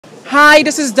Hi,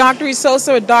 this is Dr.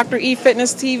 Isosa with Dr. E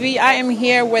Fitness TV. I am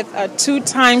here with a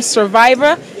two-time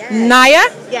survivor, Naya,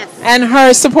 and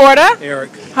her supporter,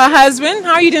 Eric, her husband.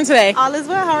 How are you doing today? All is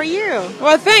well. How are you?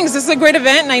 Well, thanks. This is a great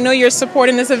event, and I know you're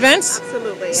supporting this event.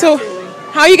 Absolutely. So,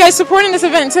 how are you guys supporting this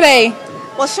event today?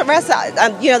 Well,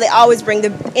 Sharessa, they always bring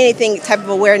anything type of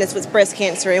awareness with breast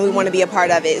cancer, and we want to be a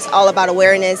part of it. It's all about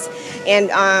awareness. And,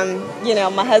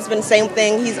 my husband, same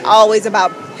thing. He's always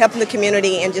about helping the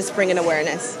community and just bringing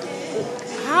awareness.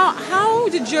 How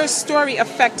did your story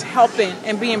affect helping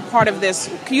and being part of this?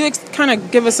 Can you kind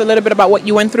of give us a little bit about what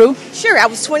you went through? Sure. I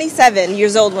was 27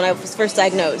 years old when I was first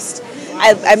diagnosed.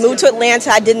 I moved to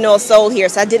Atlanta. I didn't know a soul here,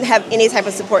 so I didn't have any type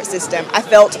of support system. I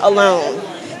felt alone.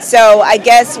 So I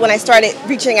guess when I started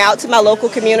reaching out to my local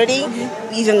community,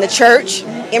 even the church,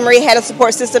 Emory had a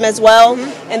support system as well,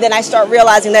 and then I started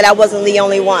realizing that I wasn't the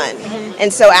only one.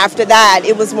 And so after that,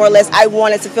 it was more or less I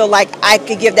wanted to feel like I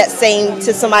could give that same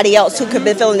to somebody else who could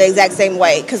be feeling the exact same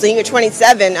way. Because when you're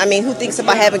 27, who thinks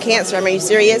about having cancer? Are you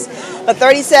serious? But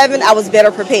 37, I was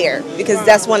better prepared because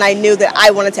that's when I knew that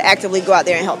I wanted to actively go out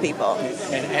there and help people.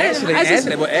 And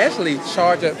Ashley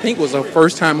Charger Pink was the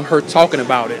first time her talking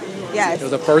about it. Yes. It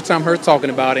was the first time her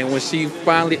talking about it, and when she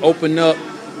finally opened up,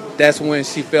 that's when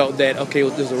she felt that, okay,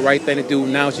 well, this is the right thing to do.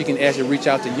 Now she can actually reach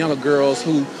out to younger girls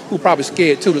who probably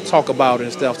scared, too, to talk about it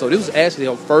and stuff. So this was actually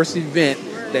her first event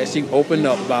that she opened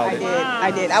up about it. I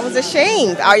did. I was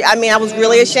ashamed. I was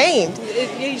really ashamed.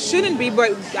 It shouldn't be,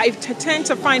 but I tend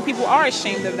to find people are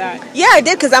ashamed of that. Yeah, I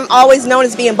did, because I'm always known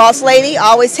as being boss lady,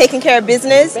 always taking care of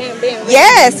business. Bam, bam, bam.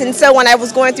 Yes, and so when I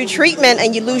was going through treatment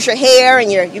and you lose your hair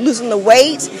and you're losing the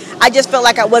weight, I just felt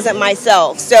like I wasn't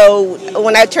myself. So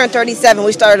when I turned 37,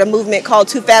 we started a movement called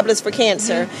Too Fabulous for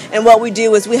Cancer. And what we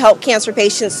do is we help cancer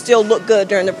patients still look good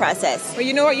during the process. Well,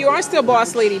 you know what? You are still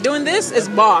boss lady. Doing this is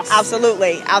boss.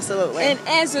 Absolutely. Absolutely. And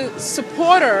as a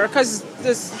supporter, because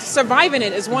surviving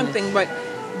it is one thing, but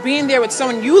being there with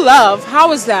someone you love,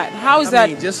 how is that?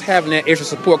 Just having that extra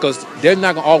support, because they're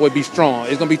not going to always be strong.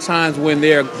 It's going to be times when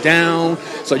they're down,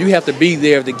 so you have to be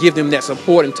there to give them that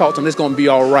support and talk to them. It's going to be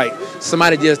all right.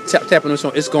 Somebody just tapping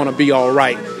them, it's going to be all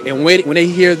right. And when they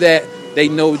hear that, they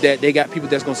know that they got people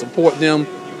that's going to support them.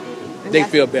 They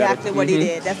feel better. That's exactly what he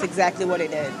did. That's exactly what he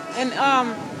did. And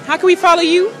how can we follow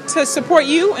you to support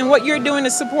you and what you're doing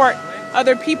to support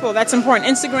other people? That's important.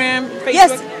 Instagram, Facebook?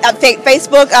 Yes,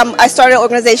 Facebook. I started an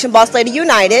organization, Boss Lady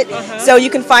United. So you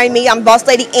can find me. I'm Boss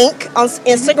Lady Inc. on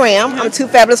Instagram. I'm Too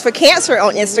Fabulous for Cancer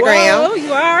on Instagram. Whoa,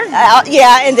 you are?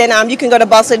 And then you can go to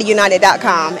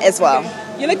bossladyunited.com as well.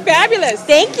 You look fabulous.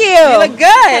 Thank you. You look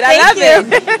good. I love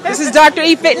Thank you. it. This is Dr.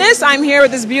 E Fitness. I'm here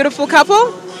with this beautiful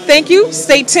couple. Thank you.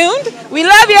 Stay tuned. We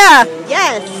love ya.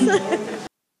 Yes.